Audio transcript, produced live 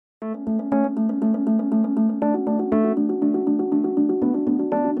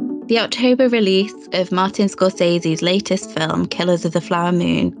The October release of Martin Scorsese's latest film, Killers of the Flower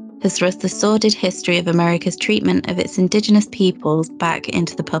Moon, has thrust the sordid history of America's treatment of its indigenous peoples back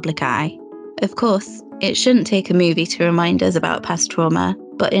into the public eye. Of course, it shouldn't take a movie to remind us about past trauma,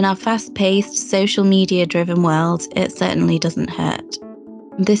 but in our fast-paced, social media-driven world, it certainly doesn't hurt.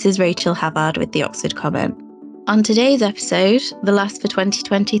 This is Rachel Havard with the Oxford Comment. On today's episode, the last for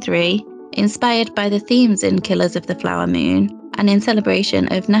 2023, inspired by the themes in Killers of the Flower Moon, and in celebration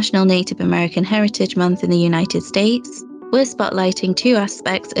of National Native American Heritage Month in the United States, we're spotlighting two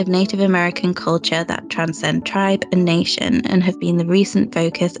aspects of Native American culture that transcend tribe and nation and have been the recent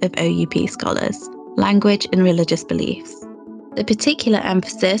focus of OUP scholars: language and religious beliefs. The particular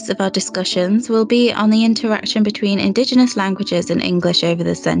emphasis of our discussions will be on the interaction between Indigenous languages and English over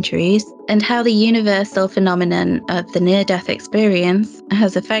the centuries, and how the universal phenomenon of the near-death experience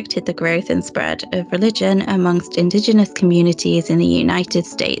has affected the growth and spread of religion amongst Indigenous communities in the United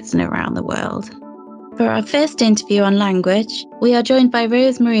States and around the world. For our first interview on language, we are joined by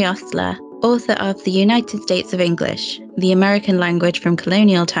Rosemary Ostler, author of The United States of English, the American language from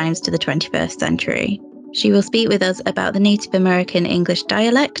colonial times to the 21st century. She will speak with us about the Native American English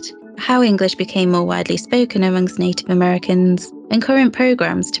dialect, how English became more widely spoken amongst Native Americans, and current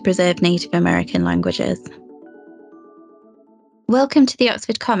programs to preserve Native American languages. Welcome to the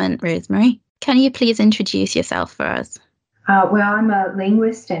Oxford Comment, Rosemary. Can you please introduce yourself for us? Well, I'm a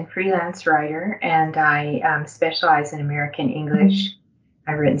linguist and freelance writer, and I specialize in American English.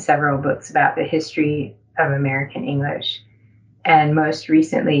 I've written several books about the history of American English, and most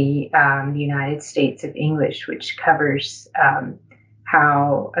recently, the United States of English, which covers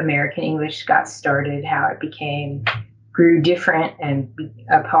how American English got started, how it grew different and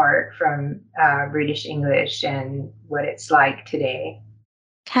apart from British English, and what it's like today.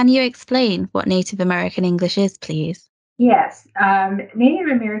 Can you explain what Native American English is, please? Yes, Native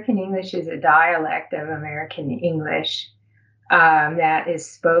American English is a dialect of American English that is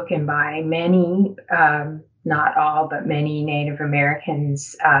spoken by many, not all, but many Native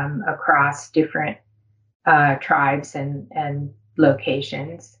Americans across different tribes and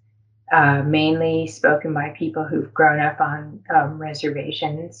locations, mainly spoken by people who've grown up on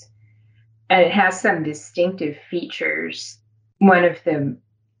reservations. And it has some distinctive features. One of the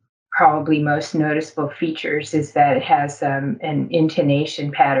probably most noticeable features is that it has an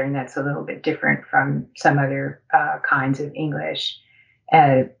intonation pattern that's a little bit different from some other kinds of English,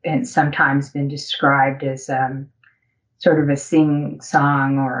 and sometimes been described as sort of a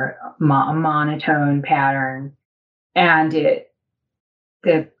sing-song or a monotone pattern. And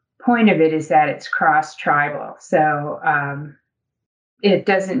the point of it is that it's cross-tribal. So it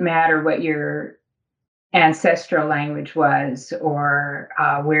doesn't matter what your ancestral language was or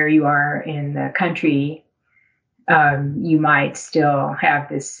where you are in the country, you might still have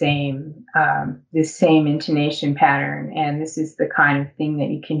this same intonation pattern. And this is the kind of thing that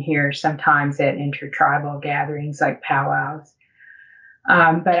you can hear sometimes at intertribal gatherings like powwows.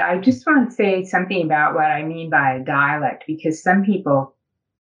 But I just want to say something about what I mean by a dialect, because some people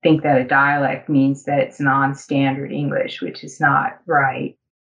think that a dialect means that it's non-standard English, which is not right.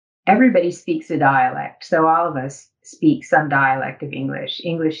 Everybody speaks a dialect, so all of us speak some dialect of English.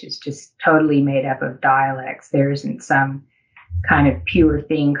 English is just totally made up of dialects. There isn't some kind of pure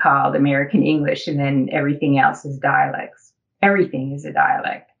thing called American English and then everything else is dialects. Everything is a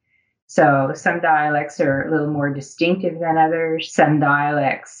dialect. So some dialects are a little more distinctive than others. Some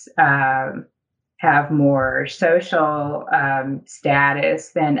dialects have more social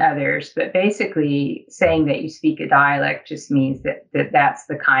status than others, but basically saying that you speak a dialect just means that's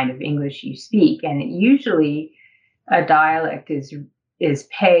the kind of English you speak. And usually a dialect is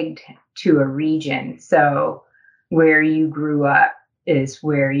pegged to a region. So where you grew up is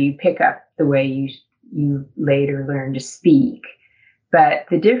where you pick up the way you later learn to speak. But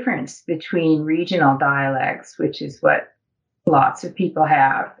the difference between regional dialects, which is what lots of people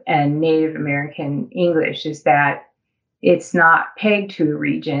have, and Native American English is that it's not pegged to a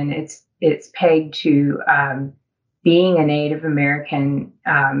region. It's pegged to being a Native American,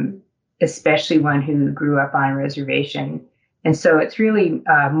 especially one who grew up on a reservation. And so it's really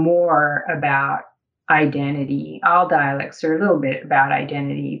more about identity. All dialects are a little bit about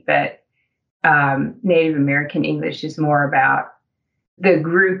identity, but Native American English is more about the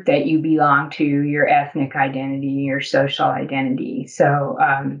group that you belong to, your ethnic identity, your social identity. So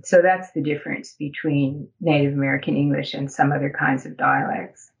that's the difference between Native American English and some other kinds of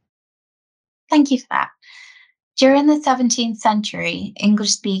dialects. Thank you for that. During the 17th century,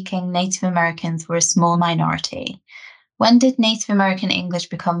 English-speaking Native Americans were a small minority. When did Native American English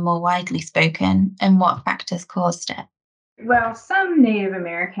become more widely spoken, and what factors caused it? Well, some Native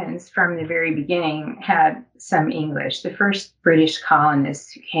Americans from the very beginning had some English. The first British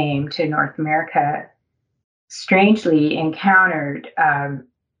colonists who came to North America strangely encountered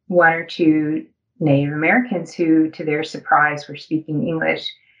one or two Native Americans who, to their surprise, were speaking English.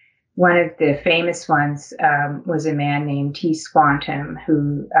 One of the famous ones was a man named T. Squantum,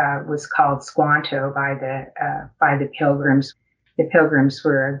 who was called Squanto by the Pilgrims. The Pilgrims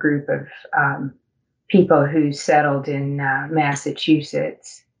were a group of people who settled in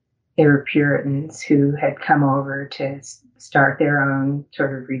Massachusetts. They were Puritans who had come over to start their own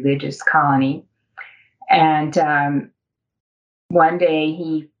sort of religious colony. And one day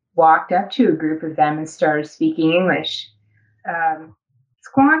he walked up to a group of them and started speaking English.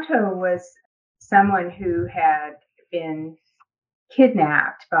 Squanto was someone who had been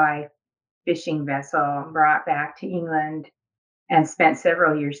kidnapped by fishing vessel, brought back to England, and spent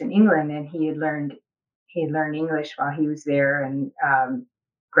several years in England. And he had learned English while he was there, and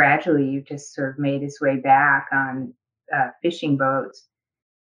gradually just sort of made his way back on fishing boats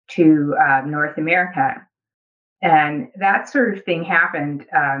to North America. And that sort of thing happened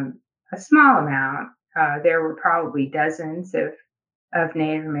a small amount. There were probably dozens of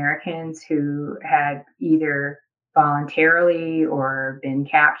Native Americans who had either voluntarily or been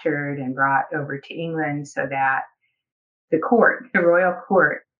captured and brought over to England so that the royal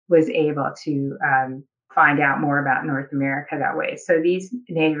court, was able to find out more about North America that way. So these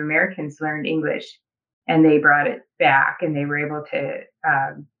Native Americans learned English and they brought it back and they were able to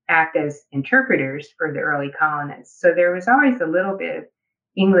act as interpreters for the early colonists. So there was always a little bit of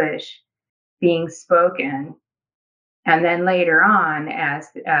English being spoken. And then later on, as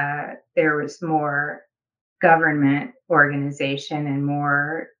there was more government organization and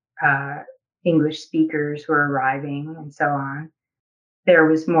more English speakers were arriving and so on, there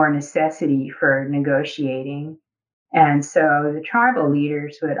was more necessity for negotiating. And so the tribal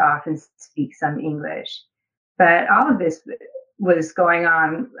leaders would often speak some English. But all of this was going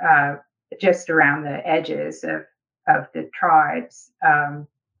on just around the edges of the tribes.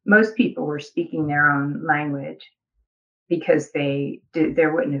 Most people were speaking their own language because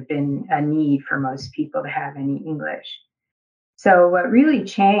there wouldn't have been a need for most people to have any English. So what really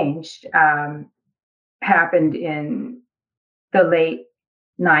changed happened in the late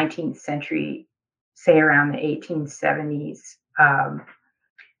 19th century, say around the 1870s.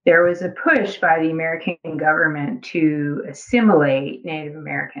 There was a push by the American government to assimilate Native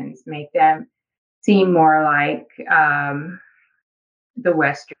Americans, make them seem more like the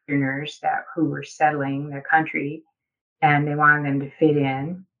Westerners who were settling the country, and they wanted them to fit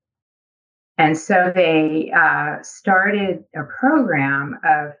in. And so they started a program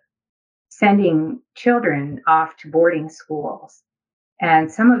of sending children off to boarding schools.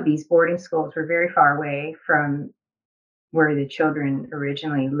 And some of these boarding schools were very far away from where the children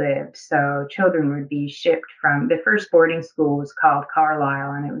originally lived. So children would be shipped from the first boarding school was called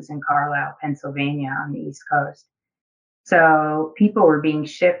Carlisle, and it was in Carlisle, Pennsylvania on the East Coast. So students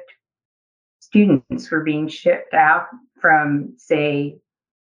were being shipped out from, say,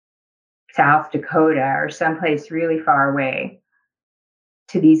 South Dakota or someplace really far away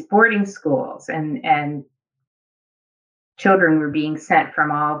to these boarding schools. And children were being sent from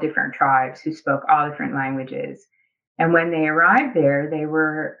all different tribes who spoke all different languages. And when they arrived there, they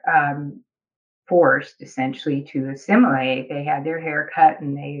were forced essentially to assimilate. They had their hair cut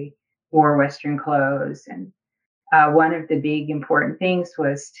and they wore Western clothes. And one of the big important things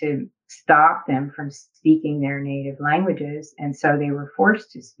was to stop them from speaking their native languages. And so they were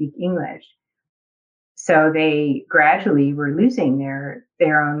forced to speak English. So they gradually were losing their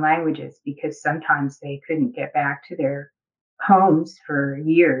own languages because sometimes they couldn't get back to their homes for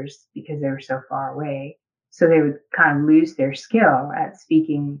years because they were so far away. So they would kind of lose their skill at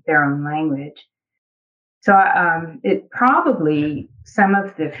speaking their own language. So it probably some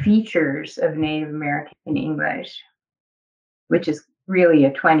of the features of Native American English, which is really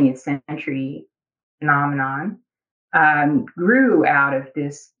a 20th century phenomenon, grew out of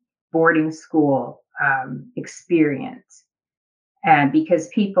this boarding school experience. And because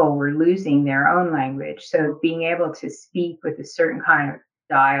people were losing their own language. So being able to speak with a certain kind of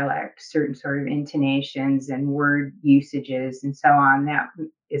dialect, certain sort of intonations and word usages and so on, that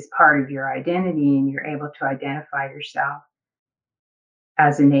is part of your identity, and you're able to identify yourself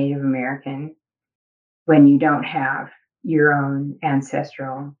as a Native American when you don't have your own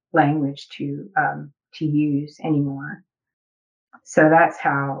ancestral language to use anymore. So that's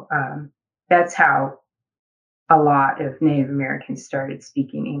how a lot of Native Americans started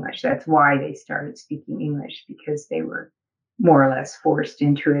speaking English. That's why they started speaking English, because they were more or less forced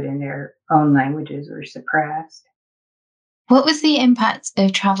into it and their own languages were suppressed. What was the impact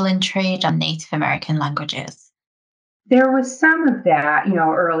of travel and trade on Native American languages? There was some of that,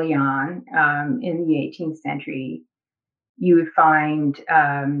 early on in the 18th century. You would find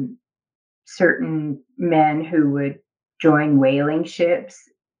certain men who would join whaling ships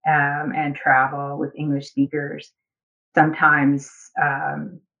and travel with English speakers. Sometimes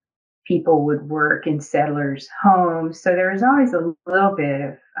people would work in settlers' homes. So there was always a little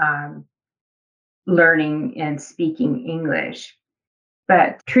bit of learning and speaking English.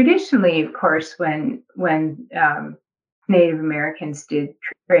 But traditionally, of course, when Native Americans did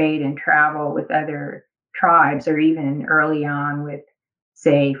trade and travel with other tribes, or even early on with,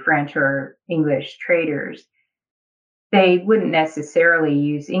 say, French or English traders, they wouldn't necessarily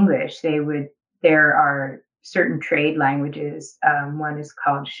use English. There are certain trade languages. One is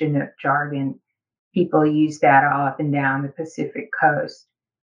called Chinook jargon. People use that all up and down the Pacific coast,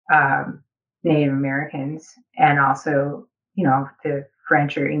 um, Native Americans, and also, the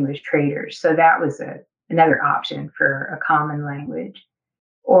French or English traders. So that was another option for a common language.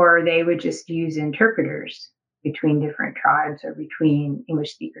 Or they would just use interpreters between different tribes or between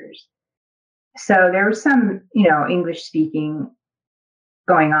English speakers. So there was some, English speaking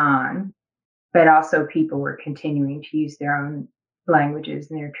going on, but also people were continuing to use their own languages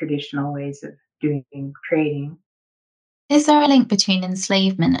and their traditional ways of doing trading. Is there a link between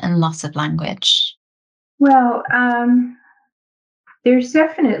enslavement and loss of language? Well, there's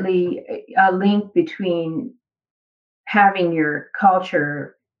definitely a link between having your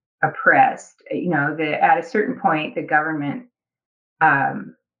culture oppressed. At a certain point, the government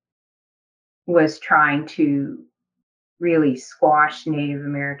um, was trying to really squash Native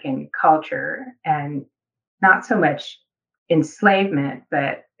American culture, and not so much enslavement,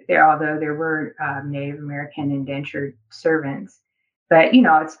 but although there were Native American indentured servants, but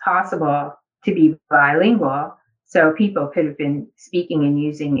it's possible to be bilingual. So people could have been speaking and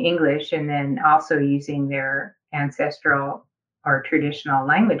using English and then also using their ancestral or traditional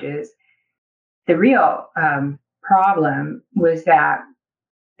languages. The real problem was that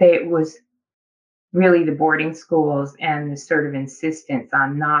it was really the boarding schools and the sort of insistence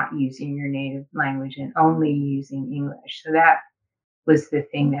on not using your native language and only using English. So that was the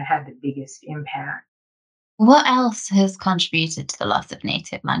thing that had the biggest impact. What else has contributed to the loss of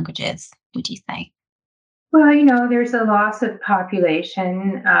native languages, would you say? Well, there's a loss of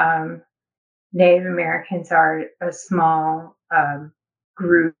population. Native Americans are a small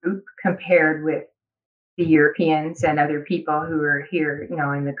group compared with the Europeans and other people who are here,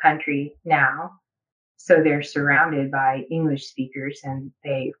 in the country now. So they're surrounded by English speakers, and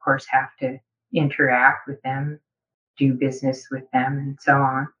they, of course, have to interact with them, do business with them, and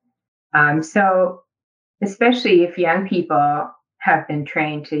so on. So, especially if young people have been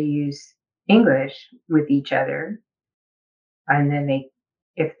trained to use English with each other, and then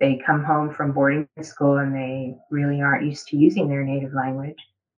if they come home from boarding school and they really aren't used to using their native language,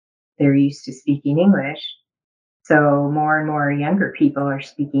 they're used to speaking English. So more and more younger people are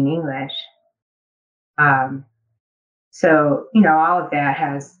speaking English. Um, so, all of that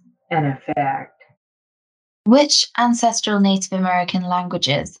has an effect. Which ancestral Native American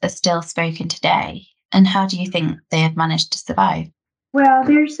languages are still spoken today, and how do you think they have managed to survive? Well,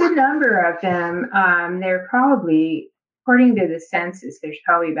 there's a number of them. There are probably, according to the census, there's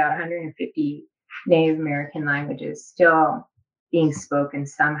probably about 150 Native American languages still being spoken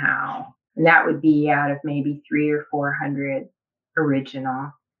somehow. And that would be out of maybe 300 or 400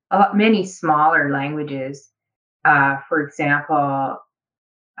 original. Many smaller languages, for example,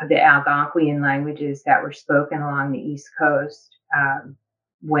 the Algonquian languages that were spoken along the East Coast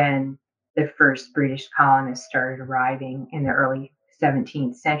when the first British colonists started arriving in the early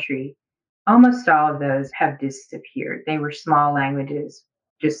 17th century. Almost all of those have disappeared. They were small languages,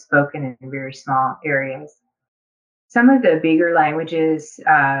 just spoken in very small areas. Some of the bigger languages,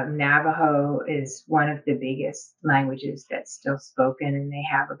 Navajo is one of the biggest languages that's still spoken, and they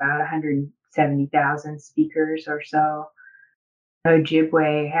have about 170,000 speakers or so.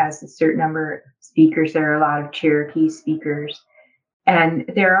 Ojibwe has a certain number of speakers. There are a lot of Cherokee speakers, and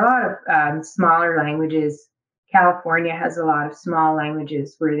there are a lot of smaller languages. California has a lot of small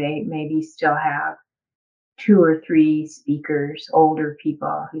languages where they maybe still have two or three speakers, older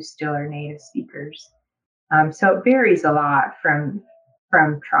people who still are native speakers. So it varies a lot from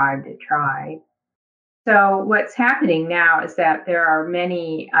tribe to tribe. So what's happening now is that there are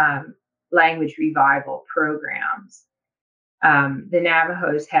many language revival programs. The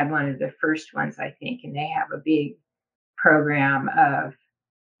Navajos had one of the first ones, I think, and they have a big program of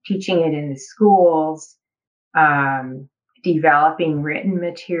teaching it in the schools, um, developing written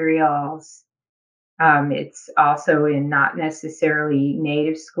materials, It's also in not necessarily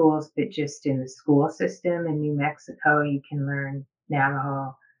native schools, but just in the school system in New Mexico, you can learn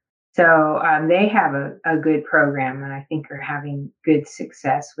Navajo. So they have a good program, and I think are having good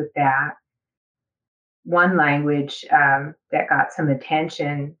success with that. One language that got some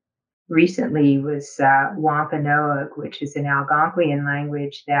attention recently was Wampanoag, which is an Algonquian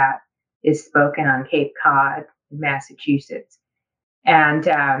language that is spoken on Cape Cod, Massachusetts. And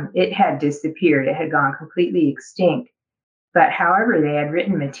it had disappeared, it had gone completely extinct. But however, they had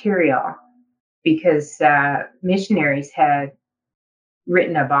written material because missionaries had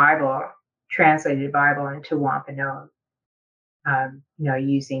written a Bible, translated a Bible into Wampanoag,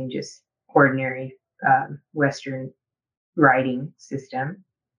 using just ordinary Western writing system.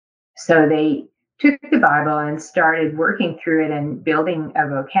 So they took the Bible and started working through it and building a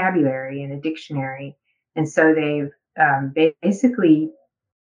vocabulary and a dictionary. And so they've basically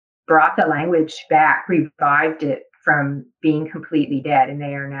brought the language back, revived it from being completely dead, and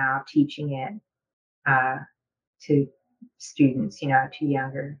they are now teaching it to students, to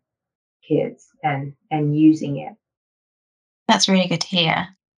younger kids, and using it. That's really good to hear.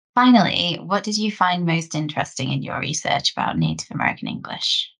 Finally, what did you find most interesting in your research about Native American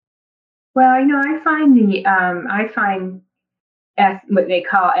English? Well, I find what they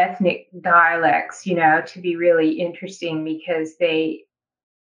call ethnic dialects, to be really interesting because they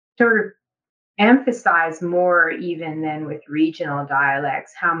sort of emphasize more even than with regional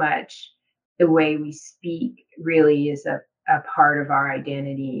dialects how much the way we speak really is a part of our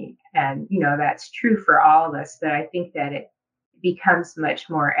identity. And that's true for all of us, but I think that it becomes much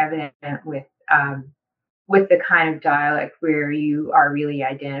more evident with the kind of dialect where you are really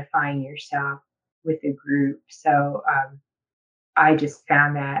identifying yourself with a group. So I just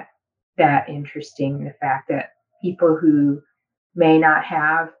found that interesting, the fact that people who may not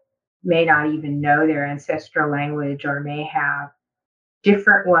have may not even know their ancestral language or may have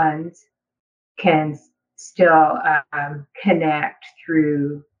different ones can still connect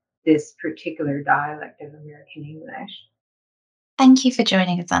through this particular dialect of American English. Thank you for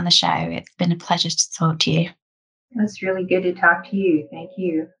joining us on the show. It's been a pleasure to talk to you. It's really good to talk to you. Thank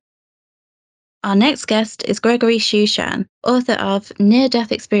you. Our next guest is Gregory Shushan, author of Near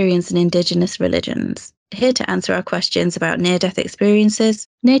Death Experience in Indigenous Religions, here to answer our questions about near death experiences,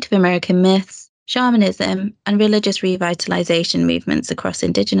 Native American myths, shamanism, and religious revitalization movements across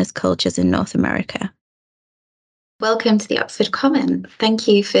Indigenous cultures in North America. Welcome to the Oxford Common. Thank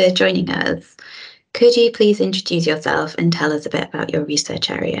you for joining us. Could you please introduce yourself and tell us a bit about your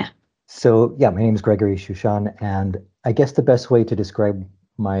research area? So, yeah, my name is Gregory Shushan, and I guess the best way to describe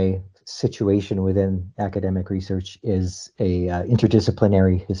my situation within academic research is a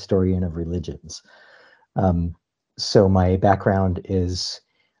interdisciplinary historian of religions. So my background is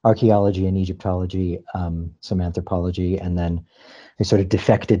archaeology and Egyptology, some anthropology, and then I sort of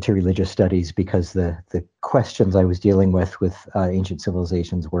defected to religious studies because the questions I was dealing with ancient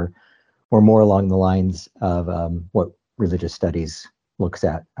civilizations were more along the lines of what religious studies looks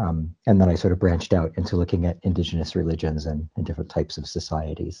at. And then I sort of branched out into looking at indigenous religions and different types of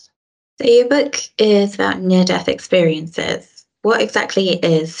societies. So your book is about near-death experiences. What exactly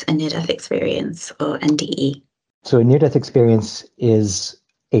is a near-death experience, or NDE? So a near-death experience is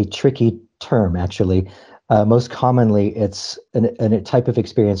a tricky term, actually. Most commonly, it's a type of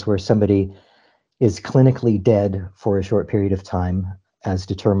experience where somebody is clinically dead for a short period of time, as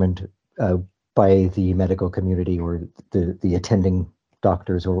determined by the medical community or the attending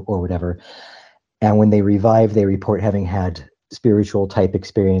doctors or whatever. And when they revive, they report having had spiritual type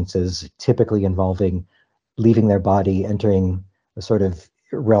experiences, typically involving leaving their body, entering a sort of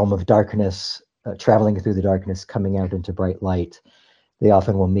realm of darkness, traveling through the darkness, coming out into bright light. They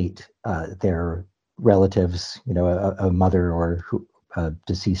often will meet their relatives, a mother or a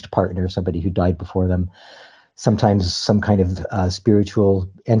deceased partner, somebody who died before them. Sometimes some kind of spiritual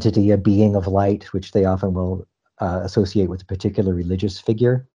entity, a being of light, which they often will associate with a particular religious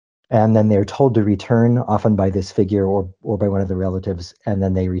figure. And then they're told to return, often by this figure or by one of the relatives, and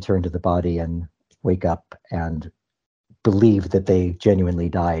then they return to the body and wake up and believe that they genuinely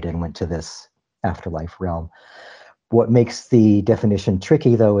died and went to this afterlife realm. What makes the definition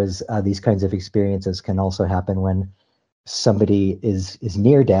tricky, though, is these kinds of experiences can also happen when somebody is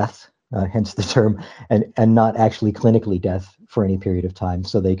near death, hence the term, and not actually clinically death for any period of time.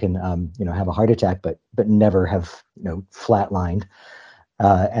 So they can, have a heart attack, but never have, flatlined.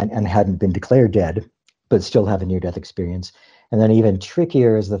 And hadn't been declared dead, but still have a near-death experience. And then even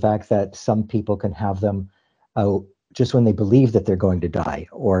trickier is the fact that some people can have them just when they believe that they're going to die,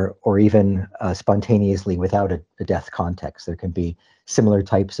 or even spontaneously without a death context. There can be similar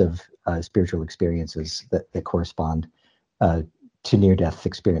types of spiritual experiences that correspond to near-death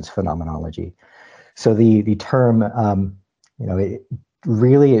experience phenomenology. So the term,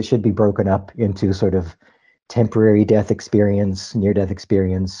 it should be broken up into sort of temporary death experience, near-death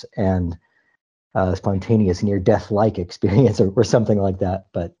experience, and spontaneous near-death-like experience, or something like that.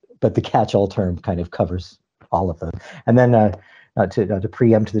 But the catch-all term kind of covers all of them. And then, not to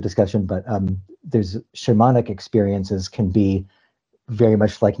preempt the discussion, but there's shamanic experiences can be very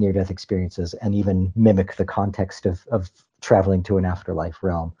much like near-death experiences and even mimic the context of traveling to an afterlife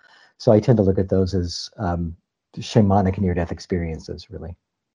realm. So I tend to look at those as shamanic near-death experiences, really.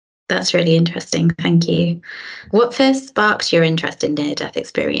 That's really interesting. Thank you. What first sparked your interest in near-death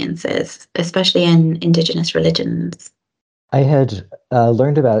experiences, especially in indigenous religions? I had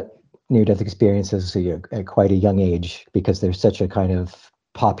learned about near-death experiences at quite a young age because there's such a kind of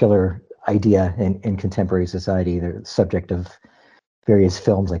popular idea in contemporary society. They're the subject of various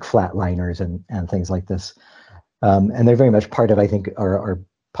films like Flatliners and things like this. And they're very much part of, I think, our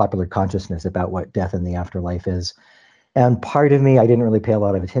popular consciousness about what death and the afterlife is. And part of me, I didn't really pay a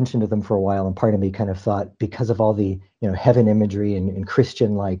lot of attention to them for a while. And part of me kind of thought, because of all the heaven imagery and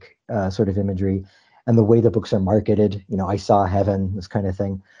Christian-like sort of imagery, and the way the books are marketed, I saw heaven, this kind of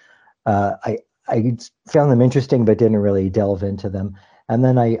thing. I found them interesting, but didn't really delve into them. And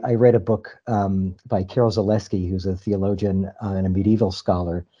then I read a book by Carol Zaleski, who's a theologian and a medieval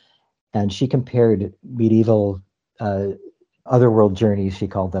scholar, and she compared medieval otherworld journeys, she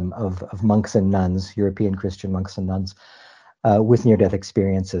called them, of monks and nuns, European Christian monks and nuns, with near-death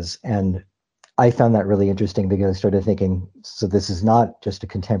experiences. And I found that really interesting because I started thinking, so this is not just a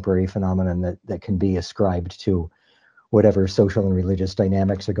contemporary phenomenon that can be ascribed to whatever social and religious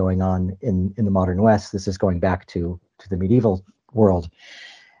dynamics are going on in the modern West. This is going back to the medieval world.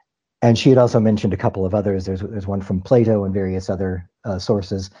 And she had also mentioned a couple of others. There's one from Plato and various other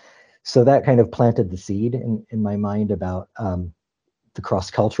sources. So that kind of planted the seed in my mind about the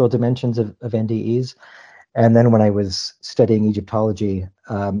cross-cultural dimensions of NDEs. And then when I was studying Egyptology,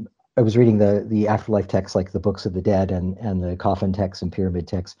 I was reading the afterlife texts, like the Books of the Dead and the coffin texts and pyramid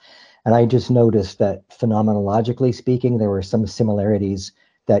texts. And I just noticed that phenomenologically speaking, there were some similarities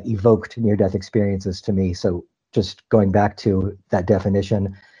that evoked near-death experiences to me. So just going back to that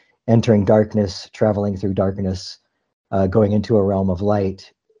definition, entering darkness, traveling through darkness, going into a realm of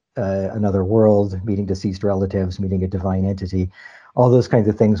light, another world, meeting deceased relatives, meeting a divine entity, all those kinds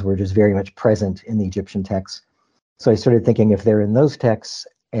of things were just very much present in the Egyptian texts. So I started thinking, if they're in those texts,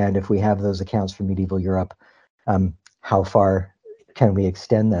 and if we have those accounts from medieval Europe, how far can we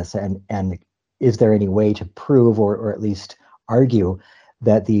extend this? And is there any way to prove or at least argue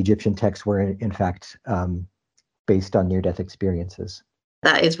that the Egyptian texts were in fact based on near-death experiences?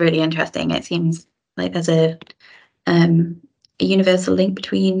 That is really interesting. It seems like there's a universal link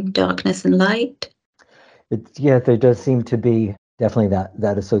between darkness and light. Yeah, there does seem to be definitely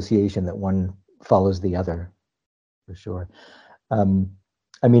that association, that one follows the other, for sure.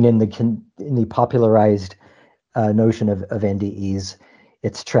 I mean, in the popularized notion of NDEs,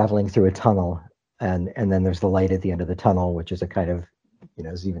 it's traveling through a tunnel, and then there's the light at the end of the tunnel, which is a kind of,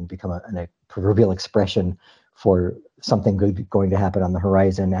 has even become a proverbial expression for something good going to happen on the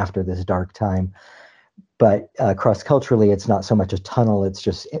horizon after this dark time. But cross-culturally, it's not so much a tunnel; it's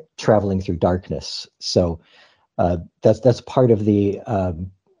just traveling through darkness. So that's part of the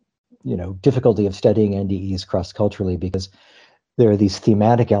difficulty of studying NDEs cross-culturally, because there are these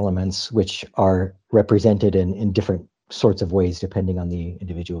thematic elements which are represented in different sorts of ways depending on the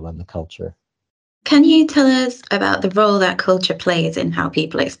individual and the culture. Can you tell us about the role that culture plays in how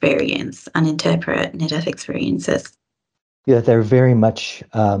people experience and interpret near-death experiences? Yeah, they're very much,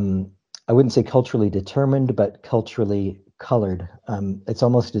 I wouldn't say culturally determined, but culturally colored. It's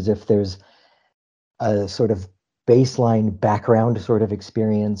almost as if there's a sort of baseline background sort of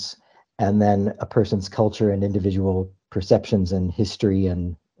experience, and then a person's culture and individual perceptions and history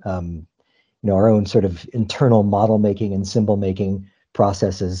and our own sort of internal model making and symbol making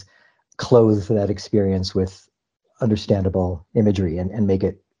processes clothe that experience with understandable imagery and make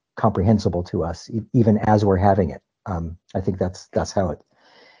it comprehensible to us, even as we're having it. I think that's how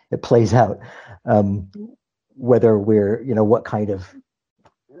it plays out. Whether we're, what kind of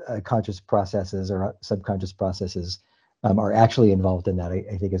conscious processes or subconscious processes are actually involved in that,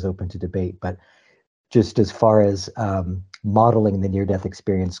 I think is open to debate. But just as far as modeling the near-death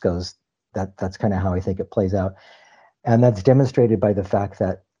experience goes, that's kind of how I think it plays out. And that's demonstrated by the fact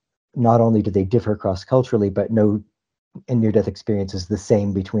that not only do they differ cross-culturally, but no near-death experience is the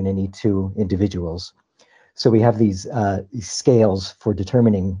same between any two individuals. So we have these scales for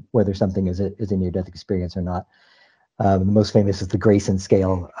determining whether something is a near-death experience or not. The most famous is the Grayson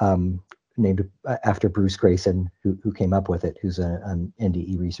scale, named after Bruce Grayson, who came up with it, who's an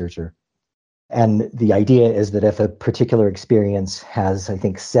NDE researcher. And the idea is that if a particular experience has, I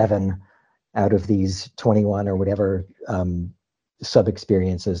think, 7 out of these 21 or whatever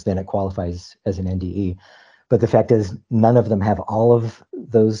sub-experiences, then it qualifies as an NDE. But the fact is, none of them have all of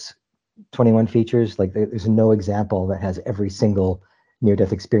those 21 features. Like, there's no example that has every single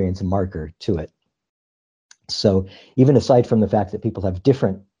near-death experience marker to it. So even aside from the fact that people have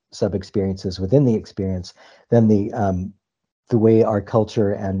different sub-experiences within the experience, then the way our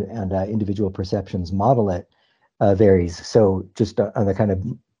culture and individual perceptions model it varies. So just on the kind of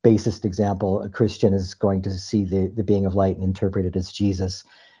basest example, a Christian is going to see the being of light and interpret it as Jesus,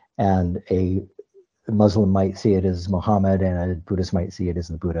 and a Muslim might see it as Muhammad, and a Buddhist might see it as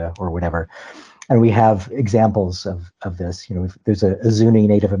the Buddha or whatever. And we have examples of this. You know, there's a Zuni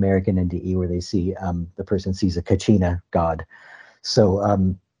Native American NDE where they see the person sees a Kachina god.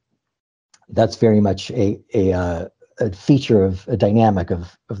 So that's very much a feature of a dynamic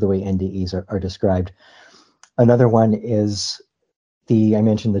of the way NDEs are described. Another one is I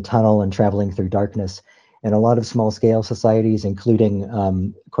mentioned the tunnel and traveling through darkness. In a lot of small scale societies,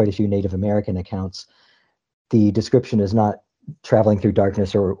 including quite a few Native American accounts, the description is not traveling through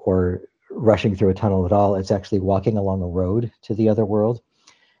darkness or rushing through a tunnel at all. It's actually walking along a road to the other world.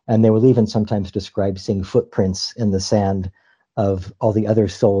 And they will even sometimes describe seeing footprints in the sand of all the other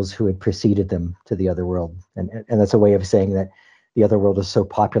souls who had preceded them to the other world. And that's a way of saying that the other world is so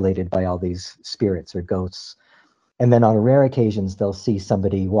populated by all these spirits or ghosts. And then on rare occasions, they'll see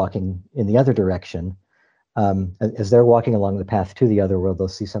somebody walking in the other direction. As they're walking along the path to the other world, they'll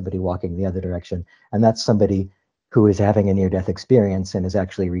see somebody walking the other direction. And that's somebody who is having a near-death experience and is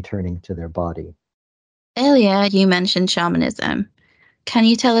actually returning to their body. Earlier, you mentioned shamanism. Can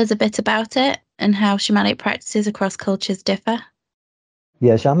you tell us a bit about it and how shamanic practices across cultures differ?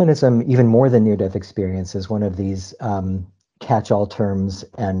 Yeah, shamanism, even more than near-death experience, is one of these catch-all terms,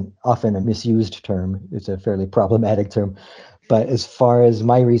 and often a misused term. It's a fairly problematic term. But as far as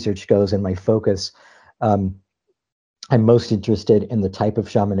my research goes and my focus, I'm most interested in the type of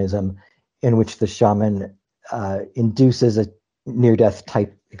shamanism in which the shaman induces a near-death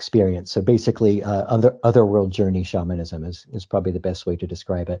type experience. So basically, otherworld journey shamanism is probably the best way to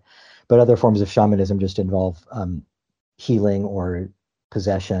describe it. But other forms of shamanism just involve healing or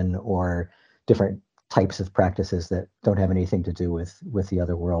possession or different types of practices that don't have anything to do with the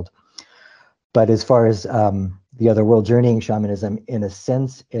other world. But as far as the otherworld journeying shamanism, in a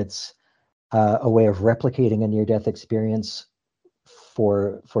sense, it's a way of replicating a near-death experience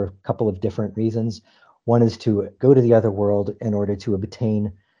for a couple of different reasons. One is to go to the other world in order to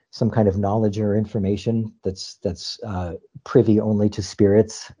obtain some kind of knowledge or information that's privy only to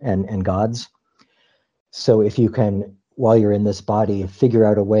spirits and gods. So if you can, while you're in this body, figure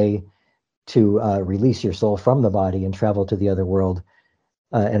out a way to release your soul from the body and travel to the other world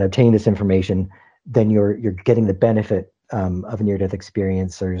and obtain this information, then you're getting the benefit of near-death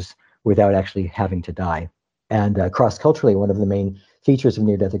experiencers without actually having to die. And cross-culturally, one of the main features of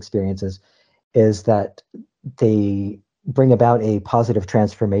near-death experiences is that they bring about a positive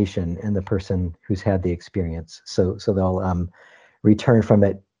transformation in the person who's had the experience. So they'll return from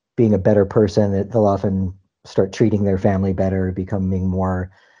it being a better person. They'll often start treating their family better, becoming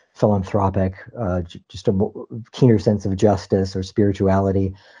more philanthropic, just a keener sense of justice or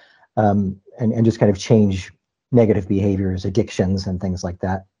spirituality, and just kind of change negative behaviors, addictions, and things like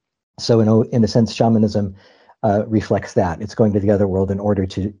that. So in a sense, shamanism reflects that. It's going to the other world in order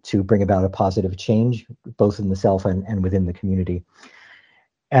to bring about a positive change, both in the self and within the community.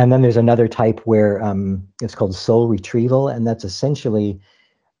 And then there's another type where it's called soul retrieval, and that's essentially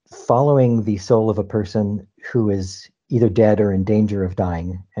following the soul of a person who is either dead or in danger of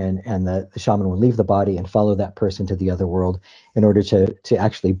dying, and the shaman will leave the body and follow that person to the other world in order to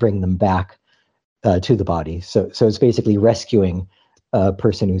actually bring them back to the body. So it's basically rescuing a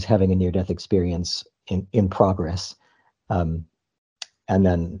person who's having a near-death experience in progress, and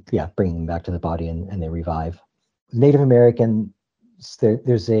then bringing them back to the body and they revive. Native American,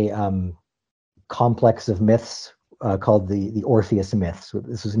 there's a complex of myths called the Orpheus myths.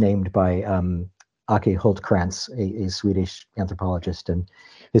 This was named by Ake Hultkrantz, a Swedish anthropologist and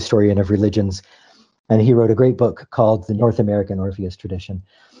historian of religions. And he wrote a great book called The North American Orpheus Tradition.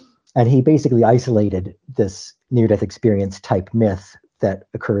 And he basically isolated this near-death experience type myth that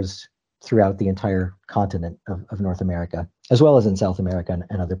occurs throughout the entire continent of North America, as well as in South America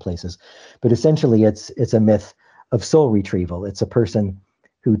and other places. But essentially, it's a myth of soul retrieval. It's a person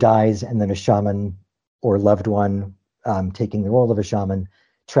who dies, and then a shaman or loved one taking the role of a shaman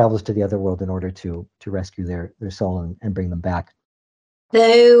travels to the other world in order to rescue their soul and bring them back.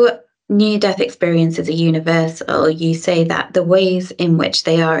 Though near-death experiences are universal, you say that the ways in which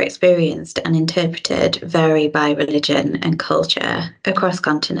they are experienced and interpreted vary by religion and culture across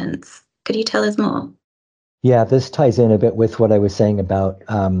continents. Could you tell us more? Yeah, this ties in a bit with what I was saying about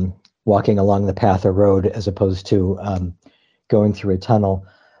walking along the path or road as opposed to going through a tunnel.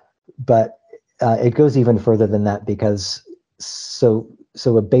 But it goes even further than that, because so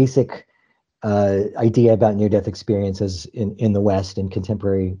a basic idea about near-death experiences in the West, in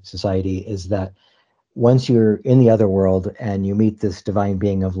contemporary society, is that once you're in the other world and you meet this divine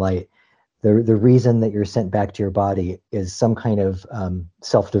being of light, the reason that you're sent back to your body is some kind of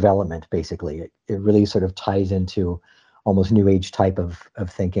self-development, basically. It really sort of ties into almost New Age type of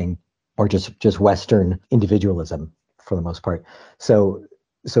thinking, or just Western individualism for the most part. So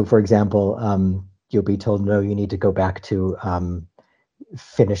for example, you'll be told, no, you need to go back to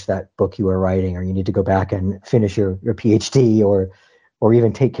finish that book you were writing, or you need to go back and finish your PhD, or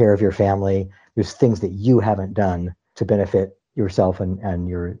even take care of your family. There's things that you haven't done to benefit yourself and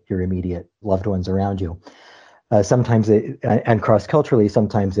your immediate loved ones around you. Sometimes and cross-culturally,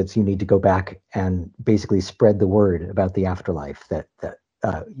 sometimes it's you need to go back and basically spread the word about the afterlife, that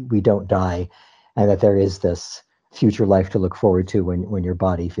we don't die, and that there is this future life to look forward to when your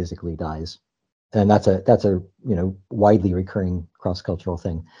body physically dies. And that's a widely recurring cross-cultural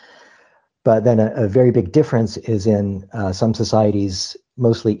thing. But then a very big difference is in some societies,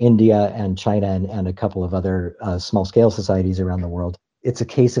 mostly India and China and a couple of other small-scale societies around the world. It's a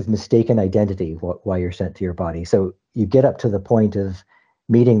case of mistaken identity while you're sent to your body. So you get up to the point of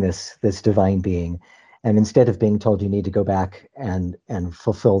meeting this divine being, and instead of being told you need to go back and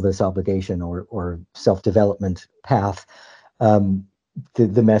fulfill this obligation or self-development path,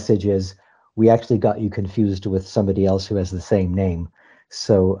 the message is, we actually got you confused with somebody else who has the same name.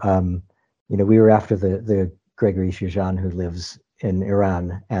 So, we were after the Gregory Shushan who lives in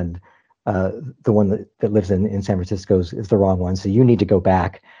Iran, and the one that lives in San Francisco is the wrong one. So you need to go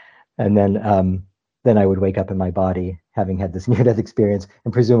back. And then I would wake up in my body having had this near-death experience,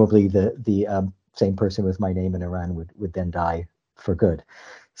 and presumably the same person with my name in Iran would then die for good.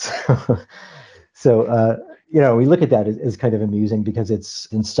 So we look at that as kind of amusing, because it's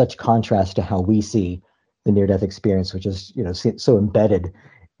in such contrast to how we see the near-death experience, which is so embedded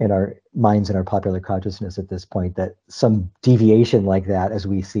in our minds and our popular consciousness at this point, that some deviation like that, as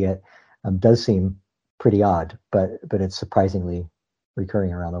we see it, does seem pretty odd, but it's surprisingly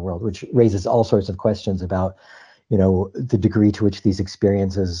recurring around the world, which raises all sorts of questions about the degree to which these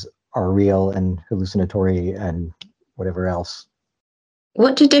experiences are real and hallucinatory and whatever else.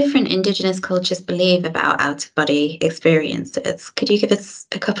 What do different Indigenous cultures believe about out-of-body experiences? Could you give us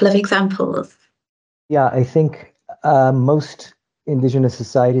a couple of examples? Yeah, I think most Indigenous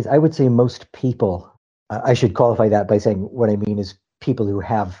societies, I would say most people, I should qualify that by saying what I mean is people who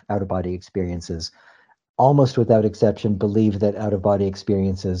have out-of-body experiences, almost without exception, believe that out-of-body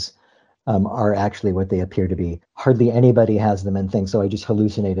experiences are actually what they appear to be. Hardly anybody has them and thinks, "Oh, I just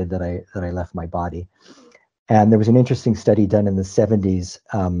hallucinated that I left my body." And there was an interesting study done in the 70s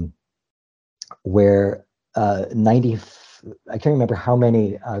where 90, I can't remember how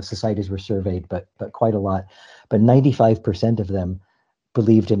many societies were surveyed, but quite a lot. But 95% of them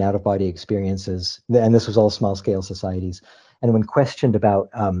believed in out-of-body experiences, and this was all small-scale societies. And when questioned about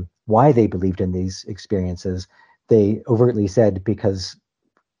why they believed in these experiences, they overtly said, because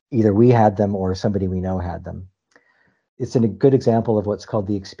either we had them or somebody we know had them. It's a good example of what's called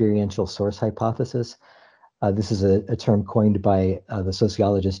the experiential source hypothesis. This is a term coined by the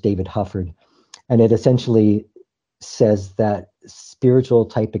sociologist David Hufford, and it essentially says that spiritual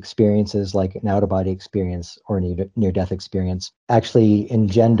type experiences like an out-of-body experience or a near-death experience actually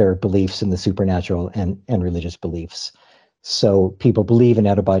engender beliefs in the supernatural and religious beliefs. So people believe in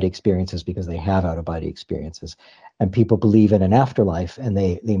out-of-body experiences because they have out-of-body experiences, and people believe in an afterlife, and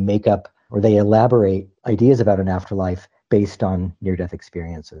they make up or they elaborate ideas about an afterlife based on near-death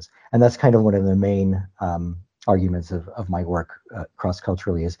experiences. And that's kind of one of the main arguments of my work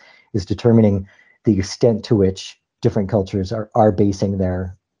cross-culturally is determining the extent to which different cultures are basing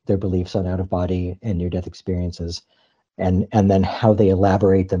their beliefs on out-of-body and near-death experiences, and then how they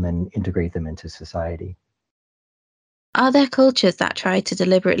elaborate them and integrate them into society. Are there cultures that try to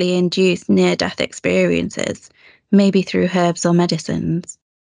deliberately induce near-death experiences, maybe through herbs or medicines?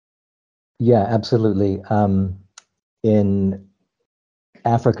 Yeah, absolutely. In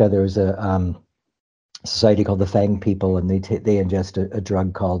Africa, there's a society called the Fang people, and they ingest a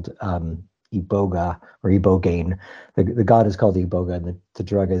drug called iboga or ibogaine. The god is called iboga, and the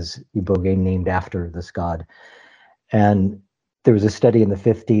drug is ibogaine, named after this god. And there was a study in the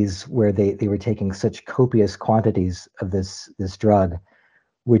 50s where they were taking such copious quantities of this drug,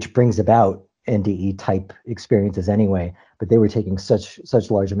 which brings about NDE type experiences anyway, but they were taking such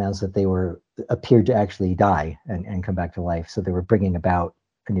large amounts that they appeared to actually die and come back to life. So they were bringing about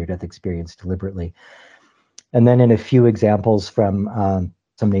a near-death experience deliberately. And then in a few examples from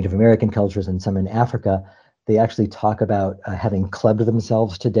some Native American cultures and some in Africa, they actually talk about having clubbed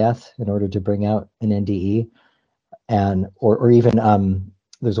themselves to death in order to bring out an NDE. And or even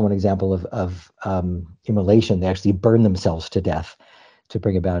there's one example of immolation. They actually burn themselves to death to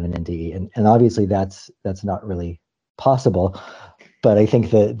bring about an NDE, and obviously that's not really possible. But I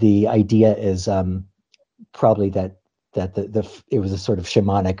think the idea is probably that it was a sort of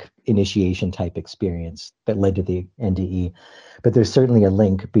shamanic initiation type experience that led to the NDE. But there's certainly a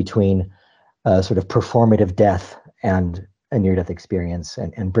link between sort of performative death and a near-death experience,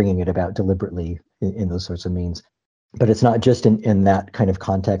 and bringing it about deliberately in those sorts of means. But it's not just in that kind of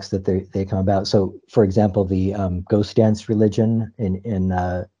context that they come about. So, for example, the ghost dance religion in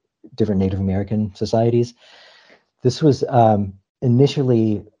different Native American societies, this was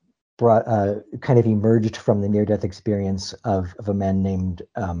initially brought kind of emerged from the near-death experience of a man named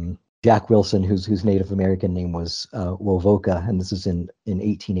Jack Wilson, whose Native American name was Wovoka, and this is in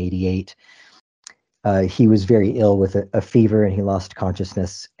 1888. He was very ill with a fever, and he lost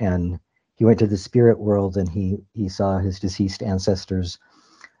consciousness, and he went to the spirit world, and he saw his deceased ancestors.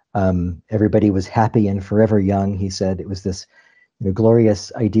 Everybody was happy and forever young. He said it was this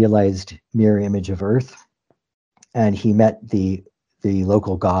glorious, idealized mirror image of Earth. And he met the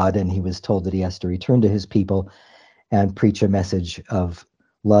local god, and he was told that he has to return to his people and preach a message of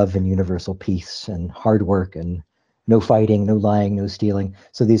love and universal peace and hard work and no fighting, no lying, no stealing.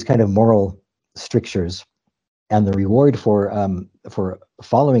 So these kind of moral strictures, and the reward for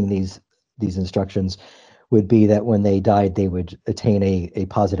following these instructions would be that when they died, they would attain a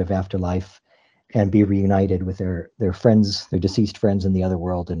positive afterlife and be reunited with their friends, their deceased friends in the other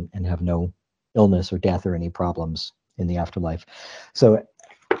world, and have no illness or death or any problems in the afterlife. So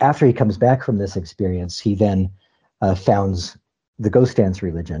after he comes back from this experience, he then founds the ghost dance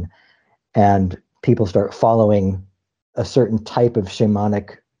religion, and people start following a certain type of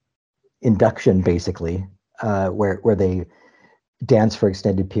shamanic induction, basically, where they dance for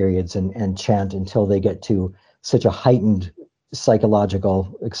extended periods and chant until they get to such a heightened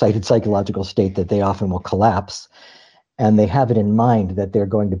excited psychological state that they often will collapse. And they have it in mind that they're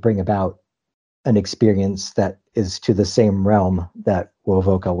going to bring about an experience that is to the same realm that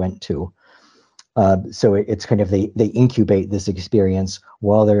Wovoka went to. So it's kind of they incubate this experience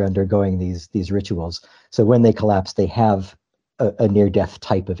while they're undergoing these rituals. So when they collapse, they have a near-death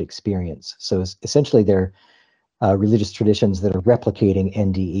type of experience. So essentially they're religious traditions that are replicating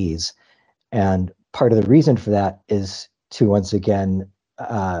NDEs. And part of the reason for that is to once again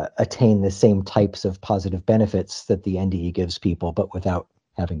attain the same types of positive benefits that the NDE gives people, but without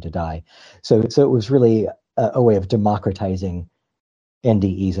having to die. So it was really a way of democratizing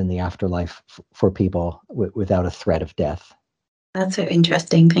NDEs in the afterlife for people without a threat of death. That's so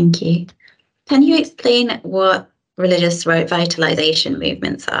interesting. Thank you. Can you explain what religious revitalization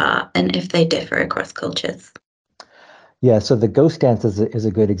movements are and if they differ across cultures? Yeah, so the ghost dance is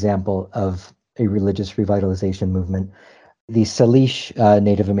a good example of a religious revitalization movement. The Salish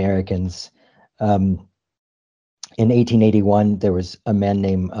Native Americans, in 1881, there was a man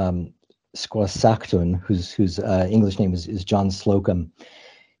named Squaxactun, whose English name is John Slocum.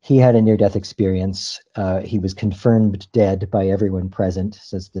 He had a near-death experience. He was confirmed dead by everyone present,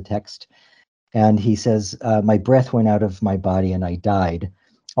 says the text. And he says, my breath went out of my body and I died.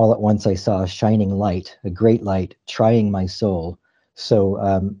 All at once I saw a shining light, a great light, trying my soul.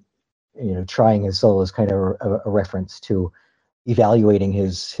 So, trying his soul is kind of a reference to evaluating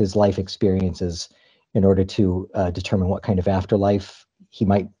his life experiences in order to determine what kind of afterlife he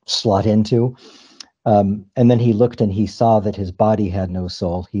might slot into. And then he looked and he saw that his body had no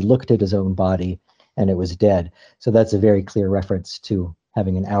soul. He looked at his own body and it was dead. So that's a very clear reference to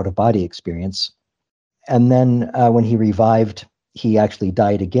having an out-of-body experience. And then when he revived, he actually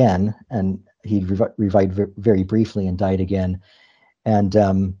died again, and he revived very briefly and died again.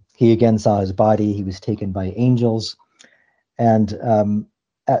 And he again saw his body. He was taken by angels. And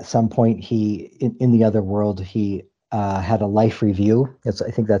at some point, in the other world, he had a life review.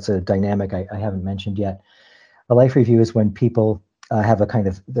 I think that's a dynamic I haven't mentioned yet. A life review is when people have a kind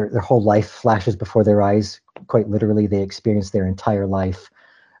of, their whole life flashes before their eyes. Quite literally, they experience their entire life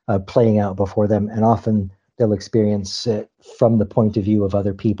playing out before them. And often they'll experience it from the point of view of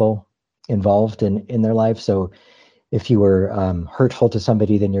other people involved in their life. So if you were hurtful to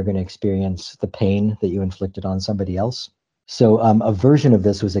somebody, then you're going to experience the pain that you inflicted on somebody else. So a version of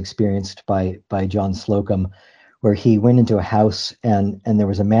this was experienced by John Slocum, where he went into a house and there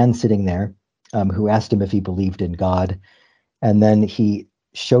was a man sitting there who asked him if he believed in God. And then he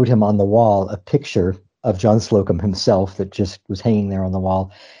showed him on the wall a picture of John Slocum himself that just was hanging there on the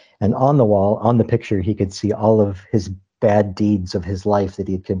wall. And on the wall, on the picture, he could see all of his bad deeds of his life that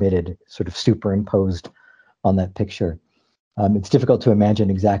he had committed sort of superimposed on that picture. It's difficult to imagine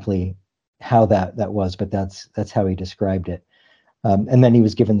exactly how that was, but that's how he described it. And then he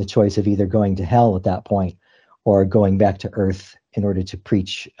was given the choice of either going to hell at that point or going back to earth in order to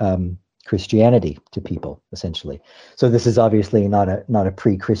preach Christianity to people, essentially. So this is obviously not a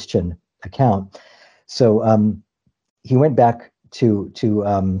pre-Christian account. So he went back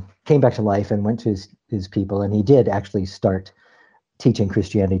came back to life and went to his people, and he did actually start teaching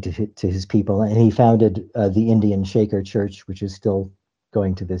Christianity to his people, and he founded the Indian Shaker Church, which is still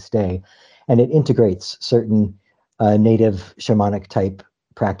going to this day, and it integrates certain native shamanic type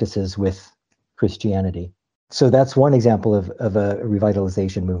practices with Christianity. So that's one example of a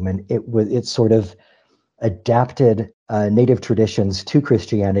revitalization movement. It sort of adapted native traditions to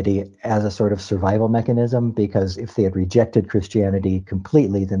Christianity as a sort of survival mechanism, because if they had rejected Christianity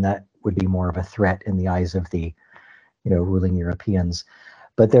completely, then that would be more of a threat in the eyes of the ruling Europeans.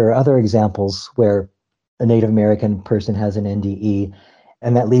 But there are other examples where a Native American person has an NDE,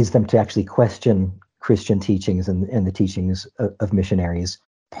 and that leads them to actually question Christian teachings and the teachings of missionaries.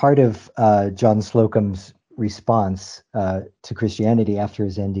 Part of John Slocum's response to Christianity after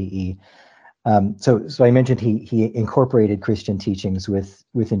his NDE, so I mentioned he incorporated Christian teachings with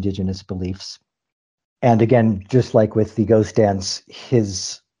indigenous beliefs. And again, just like with the ghost dance,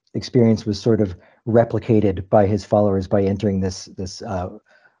 his experience was sort of replicated by his followers by entering this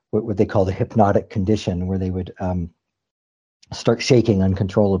what they call the hypnotic condition, where they would start shaking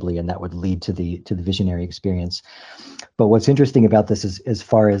uncontrollably, and that would lead to the visionary experience. But what's interesting about this is, as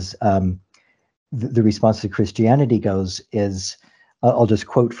far as the response to Christianity goes, is I'll just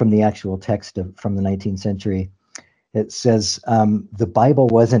quote from the actual text from the 19th century. It says, the Bible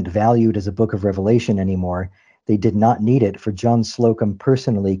wasn't valued as a book of Revelation anymore. They did not need it, for John Slocum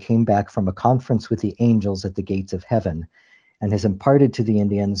personally came back from a conference with the angels at the gates of heaven and has imparted to the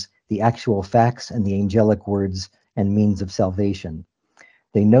Indians the actual facts and the angelic words and means of salvation.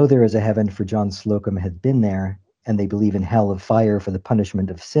 They know there is a heaven, for John Slocum had been there, and they believe in hell of fire for the punishment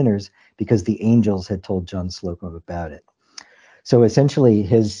of sinners because the angels had told John Slocum about it. So essentially,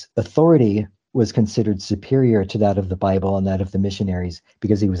 his authority was considered superior to that of the Bible and that of the missionaries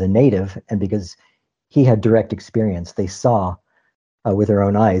because he was a native and because he had direct experience. They saw with their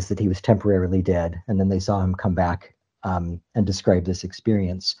own eyes that he was temporarily dead, and then they saw him come back and describe this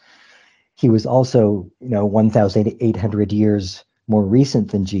experience. He was also, 1,800 years more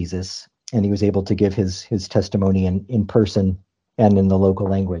recent than Jesus, and he was able to give his testimony in person and in the local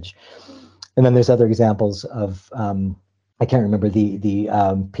language. And then there's other examples of, I can't remember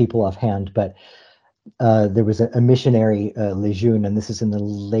the people offhand, but there was a missionary, Lejeune, and this is in the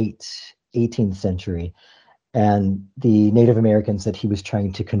late 18th century. And the Native Americans that he was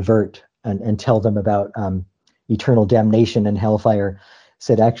trying to convert and tell them about eternal damnation and hellfire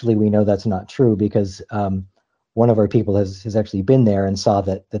said, actually, we know that's not true, because one of our people has actually been there and saw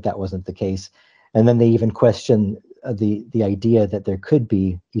that wasn't the case. And then they even questioned the idea that there could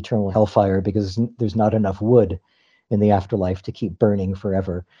be eternal hellfire because there's not enough wood in the afterlife to keep burning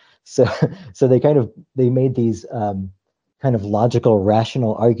forever. So they made these kind of logical,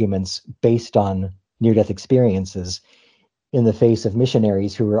 rational arguments based on near-death experiences in the face of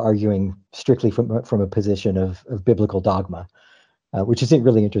missionaries who were arguing strictly from a position of biblical dogma, which is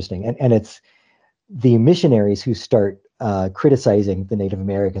really interesting. And it's the missionaries who start criticizing the Native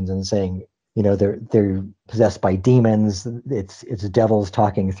Americans and saying, they're possessed by demons. It's devils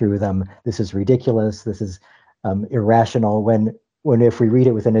talking through them. This is ridiculous. This is irrational. When if we read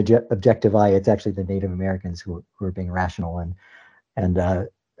it with an objective eye, it's actually the Native Americans who are being rational and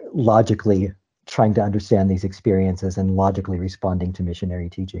logically trying to understand these experiences and logically responding to missionary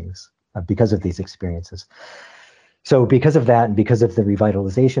teachings because of these experiences. So because of that, and because of the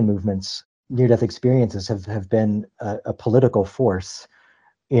revitalization movements, near-death experiences have been a political force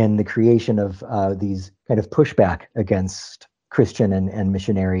in the creation of these kind of pushback against Christian and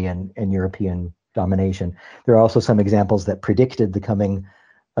missionary and European domination. There are also some examples that predicted the coming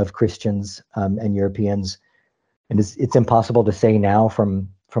of Christians and Europeans. And it's impossible to say now from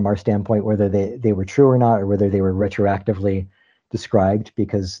our standpoint whether they were true or not, or whether they were retroactively described,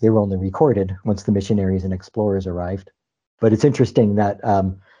 because they were only recorded once the missionaries and explorers arrived. But it's interesting that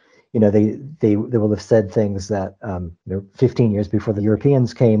they will have said things that 15 years before the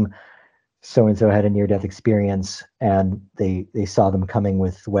Europeans came, so and so had a near-death experience, and they saw them coming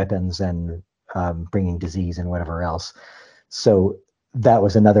with weapons and bringing disease and whatever else. So that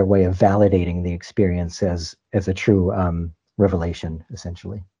was another way of validating the experience as a true revelation,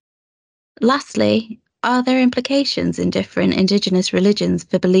 essentially. Lastly, are there implications in different indigenous religions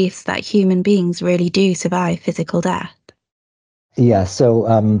for beliefs that human beings really do survive physical death? Yeah, so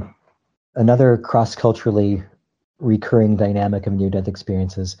another cross-culturally recurring dynamic of near-death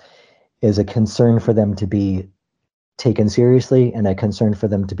experiences is a concern for them to be taken seriously and a concern for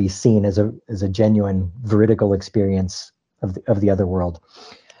them to be seen as a genuine veridical experience of the other world.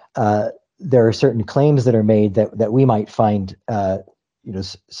 There are certain claims that are made that we might find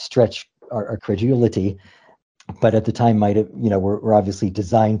stretch our credulity, but at the time might have, were obviously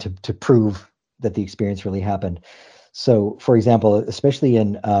designed to prove that the experience really happened. So, for example, especially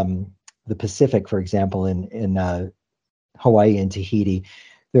in the Pacific, for example, in Hawaii and Tahiti,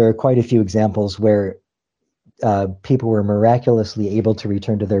 there are quite a few examples where people were miraculously able to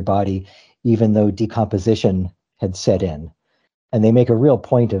return to their body, even though decomposition had set in. And they make a real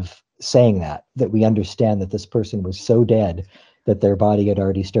point of saying that we understand that this person was so dead that their body had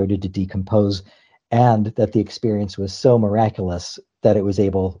already started to decompose, and that the experience was so miraculous that it was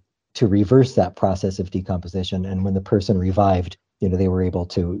able to reverse that process of decomposition. And when the person revived, they were able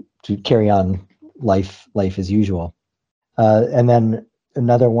to carry on life as usual. And then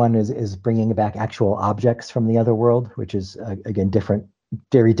another one is bringing back actual objects from the other world, which is again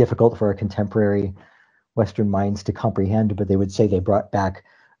very difficult for our contemporary Western minds to comprehend. But they would say they brought back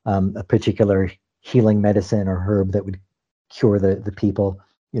a particular healing medicine or herb that would cure the people.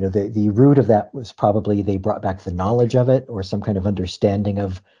 The root of that was probably they brought back the knowledge of it or some kind of understanding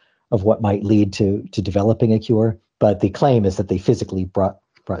of what might lead to developing a cure. But the claim is that they physically brought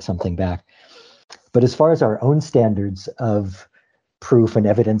something back. But as far as our own standards of proof and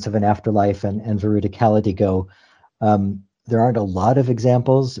evidence of an afterlife and veridicality go, there aren't a lot of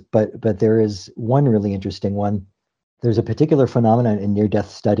examples, but there is one really interesting one. There's a particular phenomenon in near-death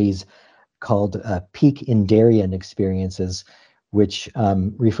studies called peak Indarian experiences, which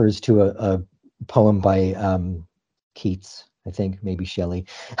refers to a poem by Keats, I think, maybe Shelley.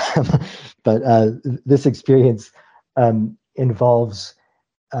 But this experience involves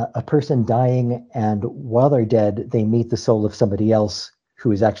a person dying, and while they're dead, they meet the soul of somebody else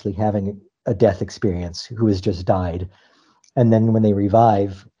who is actually having a death experience, who has just died. And then when they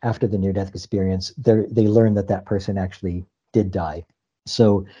revive after the near-death experience, they learn that person actually did die.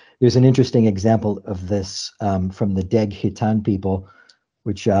 So there's an interesting example of this from the Deg Hitan people,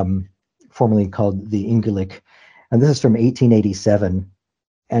 which formerly called the Ingulik. And this is from 1887.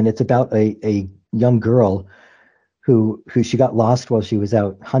 And it's about a young girl who she got lost while she was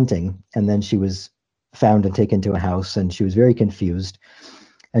out hunting, and then she was found and taken to a house, and she was very confused.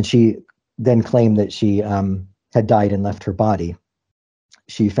 And she then claimed that she had died and left her body.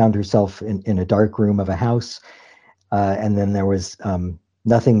 She found herself in a dark room of a house, and then there was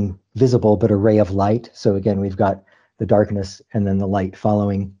nothing visible but a ray of light. So again, we've got the darkness and then the light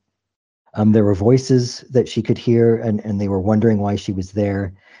following. There were voices that she could hear, and they were wondering why she was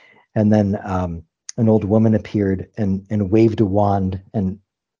there. And then an old woman appeared and waved a wand and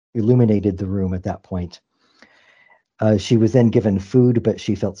illuminated the room at that point. She was then given food, but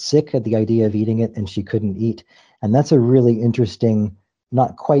she felt sick at the idea of eating it, and she couldn't eat. And that's a really interesting,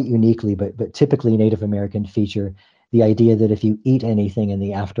 not quite uniquely, but typically Native American feature, the idea that if you eat anything in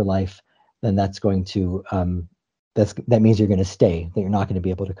the afterlife, then that's going to, that means you're going to stay, that you're not going to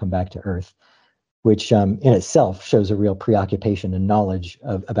be able to come back to Earth, which in itself shows a real preoccupation and knowledge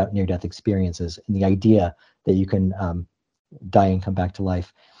about near-death experiences and the idea that you can die and come back to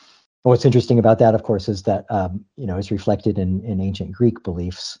life. And what's interesting about that, of course, is that it's reflected in ancient Greek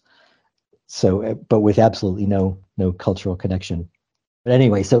beliefs. So, but with absolutely no cultural connection. But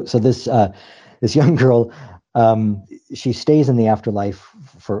anyway, so this young girl, she stays in the afterlife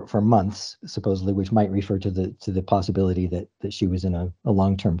for months, supposedly, which might refer to the possibility that she was in a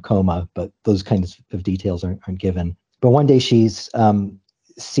long-term coma, but those kinds of details aren't given. But one day sees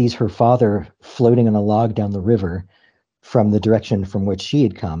her father floating on a log down the river from the direction from which she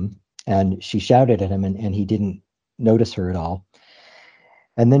had come, and she shouted at him, and he didn't notice her at all.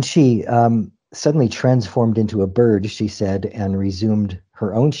 And then she suddenly transformed into a bird, she said, and resumed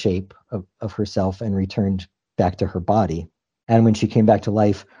her own shape of herself and returned back to her body. And when she came back to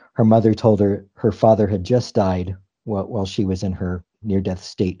life, her mother told her her father had just died while she was in her near-death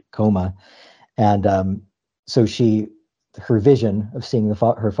state coma. And so her vision of seeing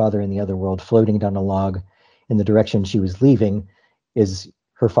her father in the other world floating down a log in the direction she was leaving is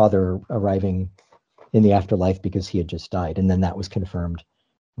her father arriving in the afterlife because he had just died. And then that was confirmed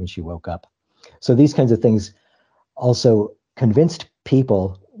when she woke up. So these kinds of things also convinced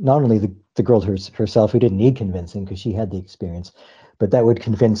people, not only the girl herself, who didn't need convincing because she had the experience, but that would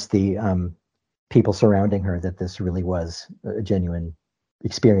convince the people surrounding her that this really was a genuine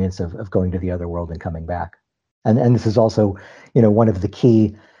experience of going to the other world and coming back. And this is also, one of the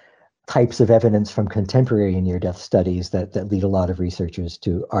key types of evidence from contemporary near-death studies that lead a lot of researchers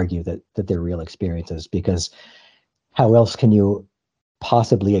to argue that they're real experiences, because how else can you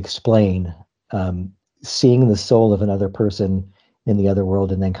possibly explain seeing the soul of another person in the other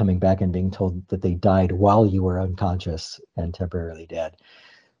world and then coming back and being told that they died while you were unconscious and temporarily dead?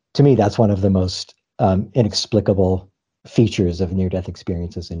 To me, that's one of the most inexplicable features of near-death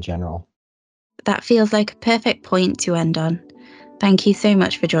experiences in general. That feels like a perfect point to end on. Thank you so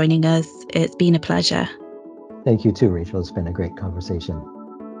much for joining us. It's been a pleasure. Thank you too, Rachel. It's been a great conversation.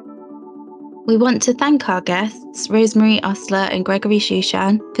 We want to thank our guests, Rosemarie Osler and Gregory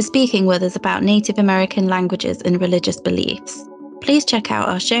Shushan, for speaking with us about Native American languages and religious beliefs. Please check out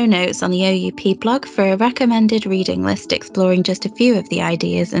our show notes on the OUP blog for a recommended reading list exploring just a few of the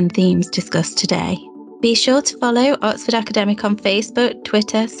ideas and themes discussed today. Be sure to follow Oxford Academic on Facebook,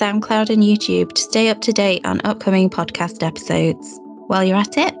 Twitter, SoundCloud and YouTube to stay up to date on upcoming podcast episodes. While you're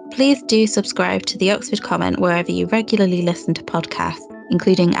at it, please do subscribe to the Oxford Comment wherever you regularly listen to podcasts,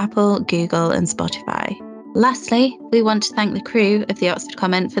 including Apple, Google and Spotify. Lastly, we want to thank the crew of the Oxford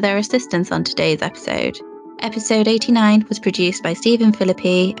Comment for their assistance on today's episode. Episode 89 was produced by Stephen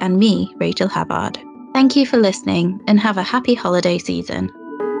Philippi and me, Rachel Havard. Thank you for listening and have a happy holiday season.